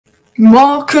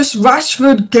Marcus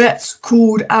Rashford gets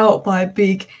called out by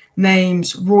big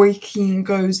names. Roy Keane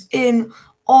goes in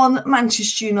on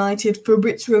Manchester United.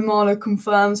 Fabrizio Romano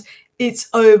confirms it's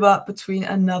over between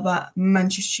another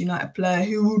Manchester United player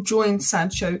who will join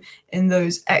Sancho in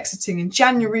those exiting in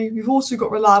January. We've also got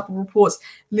reliable reports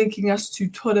linking us to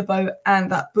Todibo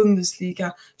and that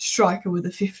Bundesliga striker with a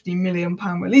 £50 million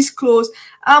release clause.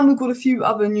 And we've got a few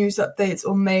other news updates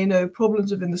on Romano, problems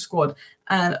within the squad,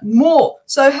 and more.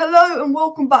 So hello and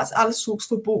welcome back to Alice Talks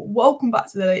Football. Welcome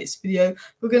back to the latest video.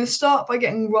 We're going to start by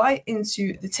getting right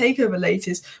into the Takeover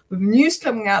latest with news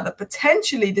coming out that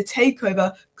potentially the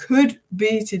Takeover could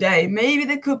be today. Maybe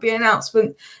there could be an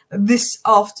announcement this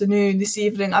afternoon, this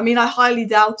evening. I mean, I highly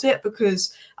doubt it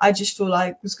because I just feel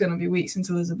like it's going to be weeks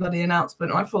until there's a bloody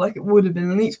announcement. I feel like it would have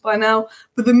been leaked by now.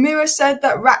 But the Mirror said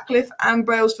that Ratcliffe and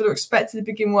Brailsford are expected to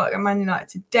begin work at Man United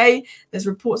today. There's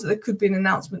reports that there could be an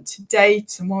announcement today,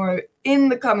 tomorrow, in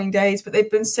the coming days. But they've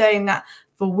been saying that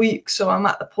for weeks. So I'm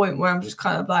at the point where I'm just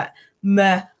kind of like,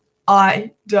 meh,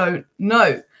 I don't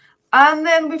know. And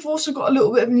then we've also got a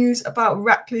little bit of news about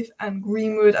Ratcliffe and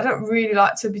Greenwood. I don't really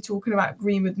like to be talking about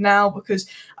Greenwood now because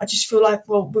I just feel like,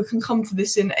 well, we can come to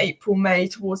this in April, May,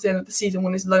 towards the end of the season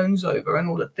when his loan's over and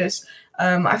all of this.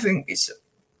 I think it's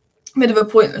a bit of a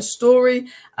pointless story,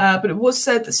 but it was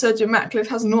said that Sergio Ratcliffe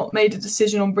has not made a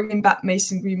decision on bringing back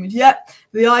Mason Greenwood yet.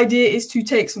 The idea is to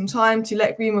take some time to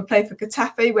let Greenwood play for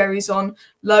Getafe, where he's on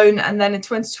loan, and then in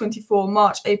 2024,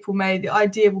 March, April, May, the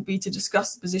idea will be to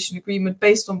discuss the position of Greenwood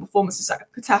based on performances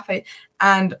at Getafe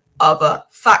and other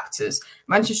factors.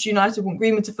 Manchester United want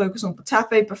Greenwood to focus on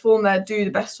Getafe, perform there, do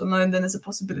the best on loan, then there's a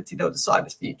possibility they'll decide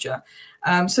his future.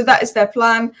 So that is their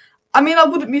plan. I mean, I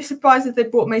wouldn't be surprised if they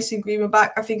brought Mason Greenwood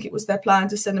back. I think it was their plan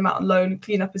to send him out on loan and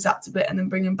clean up his act a bit and then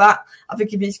bring him back. I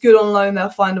think if he's good on loan, they'll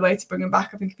find a way to bring him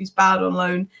back. I think if he's bad on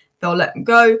loan, they'll let him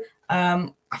go. I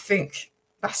think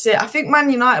that's it. I think Man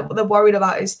United, what they're worried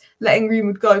about is letting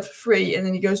Greenwood go for free and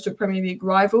then he goes to a Premier League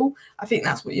rival. I think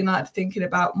that's what United are thinking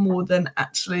about more than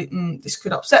actually, this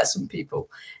could upset some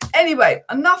people. Anyway,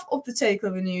 enough of the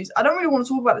Takeover news. I don't really want to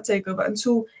talk about the Takeover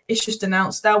until it's just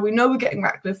announced. Now, we know we're getting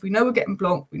Ratcliffe. We know we're getting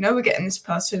Blanc. We know we're getting this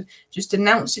person. Just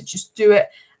announce it. Just do it.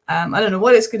 I don't know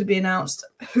what it's going to be announced.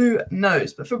 Who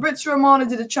knows? But Fabrizio Romano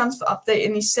did a transfer update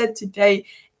and he said today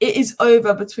it is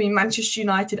over between Manchester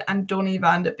United and Donny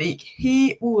Van De Beek.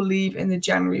 He will leave in the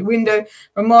January window.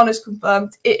 Romano's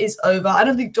confirmed it is over. I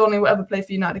don't think Donny will ever play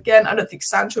for United again. I don't think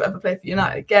Sancho will ever play for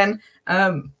United again.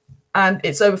 And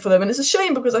it's over for them. And it's a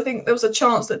shame because I think there was a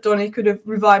chance that Donny could have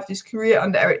revived his career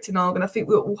under Erik ten Hag, and I think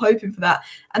we were all hoping for that.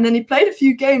 And then he played a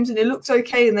few games and it looked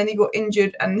okay, and then he got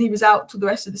injured and he was out till the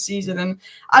rest of the season. And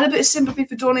I had a bit of sympathy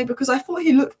for Donny because I thought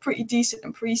he looked pretty decent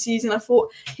in pre-season. I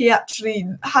thought he actually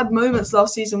had moments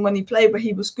last season when he played where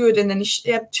he was good, and then he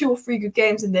had 2 or 3 good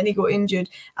games and then he got injured.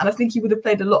 And I think he would have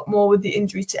played a lot more with the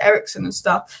injury to Eriksen and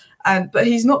stuff. But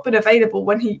he's not been available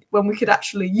when we could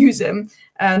actually use him.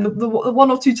 And the 1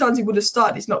 or 2 times he would have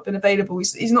started, he's not been available.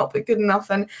 He's not been good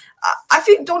enough. And I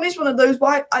think Donny's one of those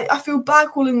why I feel bad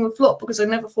calling him a flop because I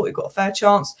never thought he got a fair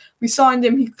chance. We signed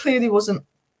him. He clearly wasn't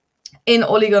in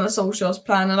Ole Gunnar Solskjaer's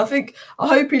plan. And I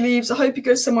hope he leaves. I hope he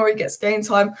goes somewhere he gets game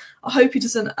time. I hope he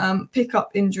doesn't pick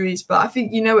up injuries. But I think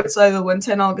it's over when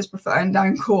Ten Hag is preferring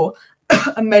Dancourt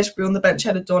and Mejbri on the bench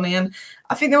ahead of Donny. And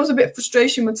I think there was a bit of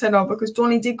frustration with Ten Hag because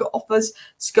Donny did get offers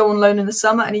to go on loan in the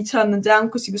summer and he turned them down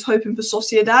because he was hoping for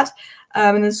Sociedad.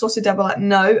 And then Sociedad were like,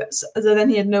 no. So then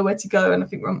he had nowhere to go. And I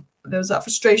think there was that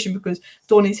frustration because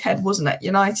Donny's head wasn't at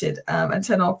United and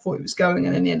Ten Hag thought he was going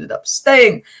and then he ended up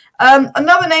staying.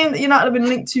 Another name that United have been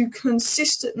linked to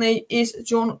consistently is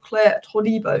Jean-Claire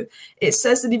Todibo. It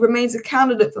says that he remains a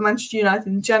candidate for Manchester United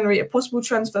in January. A possible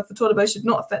transfer for Todibo should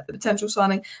not affect the potential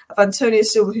signing of Antonio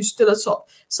Silva, who's still a top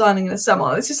signing in the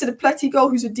summer. This is a Pletigol,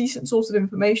 who's a decent source of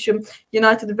information.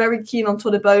 United are very keen on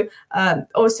Todibo.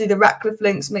 Obviously, the Ratcliffe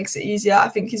links makes it easier. I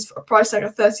think his price tag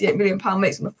of £38 million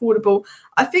makes him affordable.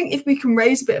 I think if we can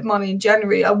raise a bit of money in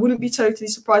January, I wouldn't be totally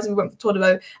surprised if we went for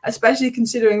Todibo, especially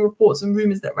considering reports and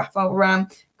rumours that Rafael Varane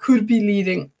could be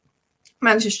leaving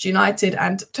Manchester United,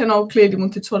 and Ten Hag clearly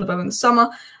wanted Todibo in the summer.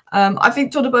 I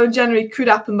think Todibo in January could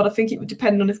happen, but I think it would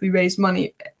depend on if we raise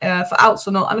money for outs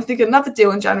or not. And I think another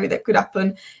deal in January that could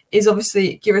happen is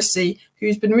obviously Girassi,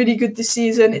 who's been really good this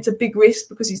season. It's a big risk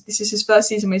because this is his first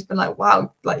season where he's been like,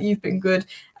 wow, like you've been good.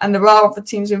 And there are other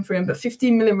teams in for him, but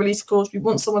 15 million release clause. We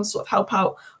want someone to sort of help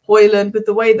out Højlund. With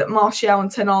the way that Martial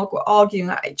and Ten Hag were arguing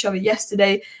at each other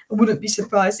yesterday, I wouldn't be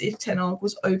surprised if Ten Hag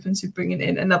was open to bringing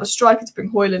in another striker to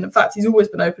bring Højlund. In fact, he's always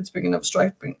been open to bring another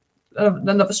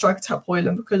striker to help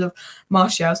Højlund because of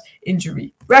Martial's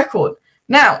injury record.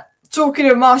 Now, Talking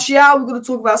of Martial, we're going to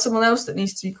talk about someone else that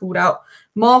needs to be called out,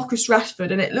 Marcus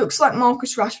Rashford. And it looks like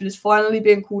Marcus Rashford is finally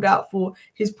being called out for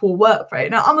his poor work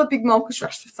rate. Now, I'm a big Marcus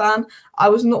Rashford fan. I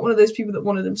was not one of those people that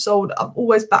wanted him sold. I've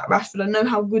always backed Rashford. I know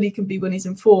how good he can be when he's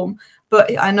in form,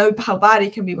 but I know how bad he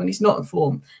can be when he's not in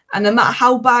form. And no matter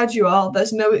how bad you are,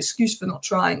 there's no excuse for not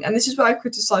trying. And this is where I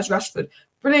criticise Rashford.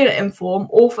 Brilliant in form,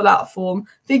 awful out of form.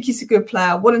 Think he's a good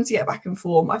player. Want him to get back in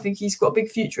form. I think he's got a big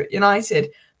future at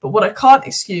United. But what I can't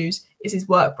excuse is his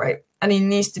work rate. And he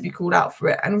needs to be called out for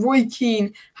it. And Roy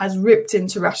Keane has ripped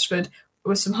into Rashford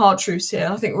with some hard truths here.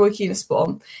 And I think Roy Keane is spot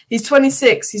on. He's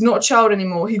 26. He's not a child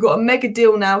anymore. He got a mega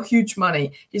deal now, huge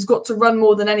money. He's got to run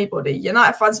more than anybody.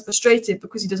 United fans are frustrated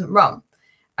because he doesn't run.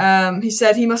 He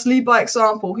said he must lead by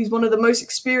example. He's one of the most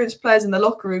experienced players in the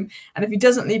locker room. And if he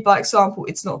doesn't lead by example,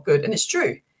 it's not good. And it's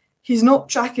true. He's not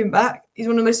tracking back. He's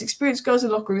one of the most experienced guys in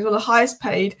the locker room. He's one of the highest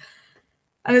paid.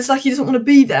 And it's like he doesn't want to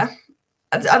be there.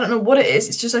 I don't know what it is.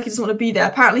 It's just like he doesn't want to be there.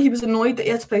 Apparently, he was annoyed that he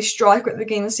had to play striker at the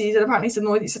beginning of the season. Apparently, he's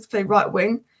annoyed that he had to play right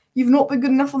wing. You've not been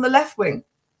good enough on the left wing.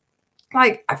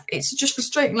 Like, it's just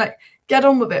frustrating. Like, get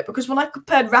on with it. Because when I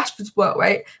compared Rashford's work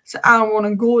rate to Aaron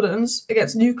and Gordon's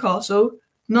against Newcastle,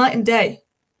 night and day,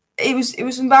 it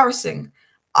was embarrassing.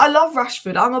 I love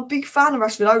Rashford. I'm a big fan of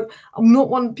Rashford. I'm not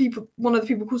one of the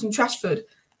people who calls him Trashford.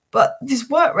 But this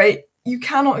work rate, you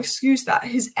cannot excuse that.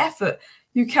 His effort,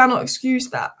 you cannot excuse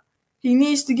that. He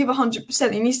needs to give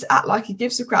 100%. He needs to act like he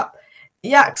gives a crap.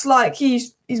 He acts like he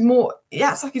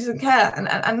acts like he doesn't care,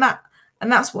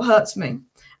 and that's what hurts me.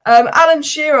 Alan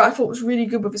Shearer, I thought, was really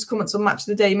good with his comments on Match of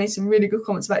the Day. He made some really good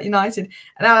comments about United.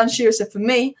 And Alan Shearer said, for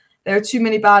me, there are too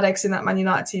many bad eggs in that Man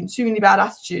United team, too many bad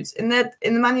attitudes. In the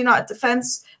Man United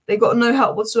defence, they got no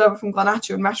help whatsoever from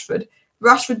Garnacho and Rashford.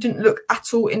 Rashford didn't look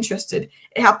at all interested.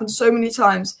 It happened so many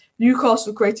times.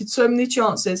 Newcastle created so many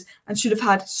chances and should have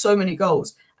had so many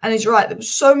goals. And he's right. There were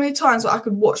so many times that I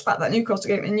could watch back that Newcastle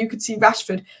game and you could see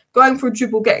Rashford going for a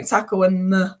dribble, getting tackle,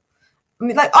 and I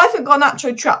mean, like, I think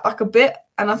Garnacho trapped back a bit,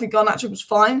 and I think Garnacho was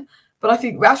fine. But I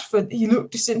think Rashford, he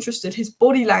looked disinterested. His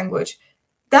body language,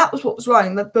 that was what was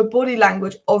wrong. The body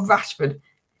language of Rashford.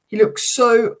 He looked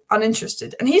so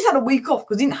uninterested. And he's had a week off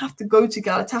because he didn't have to go to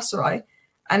Galatasaray.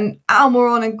 And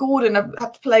Almiron and Gordon have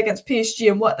had to play against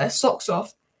PSG and work their socks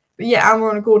off. But yeah,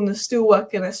 Almiron and Gordon are still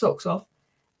working their socks off.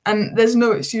 And there's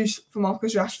no excuse for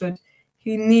Marcus Rashford.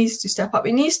 He needs to step up.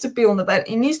 He needs to be on the bench.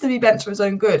 He needs to be benched for his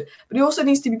own good. But he also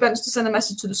needs to be benched to send a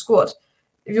message to the squad.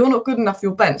 If you're not good enough,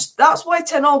 you're benched. That's why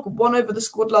Ten Hag won over the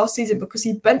squad last season, because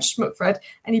he benched McFred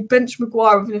and he benched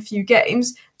Maguire within a few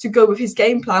games to go with his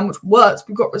game plan, which worked.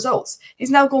 We got results.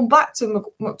 He's now gone back to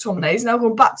McTominay. He's now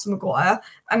gone back to Maguire.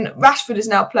 And Rashford is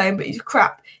now playing, but he's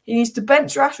crap. He needs to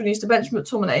bench Rashford. He needs to bench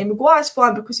McTominay. Maguire's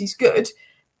fine because he's good.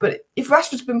 But if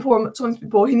Rashford's been poor and McTominay's been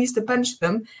poor, he needs to bench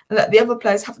them and let the other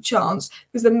players have a chance,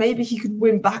 because then maybe he could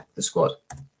win back the squad.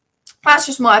 That's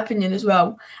just my opinion as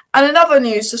well. And in other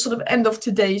news, to sort of end off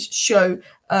today's show,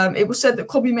 it was said that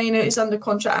Kobbie Mainoo is under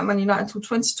contract at Man United until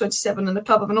 2027, and the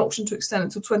club have an option to extend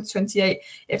until 2028.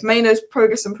 If Mainoo's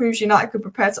progress improves, United could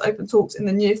prepare to open talks in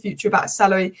the near future about his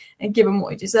salary and give him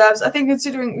what he deserves. I think,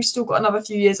 considering we've still got another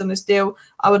few years on this deal,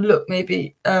 I would look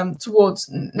maybe towards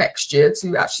next year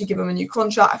to actually give him a new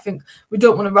contract. I think we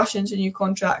don't want to rush into new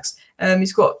contracts.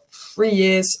 He's got 3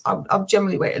 years. I'll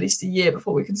generally wait at least a year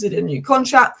before we consider a new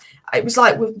contract. It was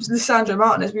like with Lisandro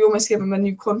Martinez, we almost gave him a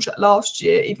new contract last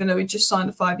year, even though he just signed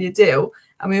a 5-year deal,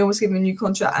 and we almost gave him a new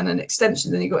contract and an extension.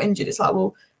 Then he got injured. It's like,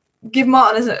 well, give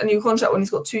Martinez a new contract when he's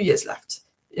got 2 years left.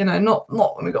 You know, not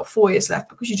when we've got 4 years left,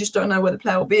 because you just don't know where the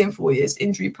player will be in 4 years,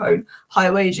 injury prone,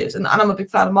 high wages. And I'm a big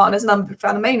fan of Martinez and I'm a big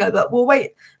fan of Mainoo, but we'll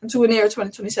wait until we're near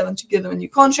 2027 to give them a new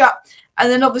contract.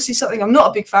 And then obviously something I'm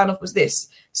not a big fan of was this.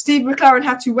 Steve McLaren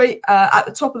had to wait at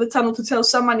the top of the tunnel to tell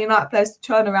some Man United players to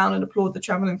turn around and applaud the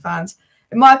travelling fans.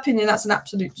 In my opinion, that's an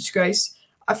absolute disgrace.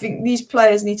 I think these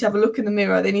players need to have a look in the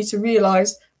mirror. They need to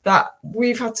realise that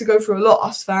we've had to go through a lot,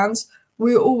 us fans.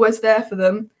 We're always there for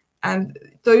them. And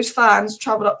those fans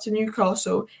travelled up to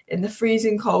Newcastle in the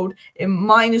freezing cold, in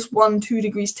 -1, 2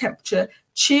 degrees temperature,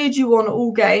 cheered you on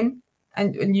all game,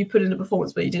 and you put in a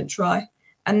performance, but you didn't try.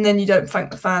 And then you don't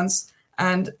thank the fans.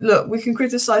 And look, we can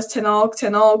criticise Ten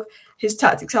Hag, his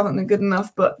tactics haven't been good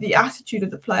enough, but the attitude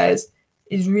of the players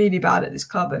is really bad at this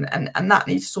club, and that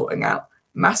needs sorting out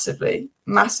massively,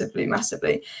 massively,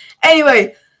 massively.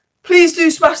 Anyway, please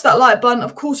do smash that like button.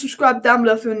 Of course, subscribe down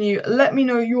below if you're new. Let me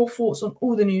know your thoughts on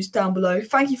all the news down below.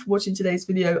 Thank you for watching today's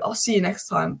video. I'll see you next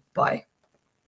time. Bye.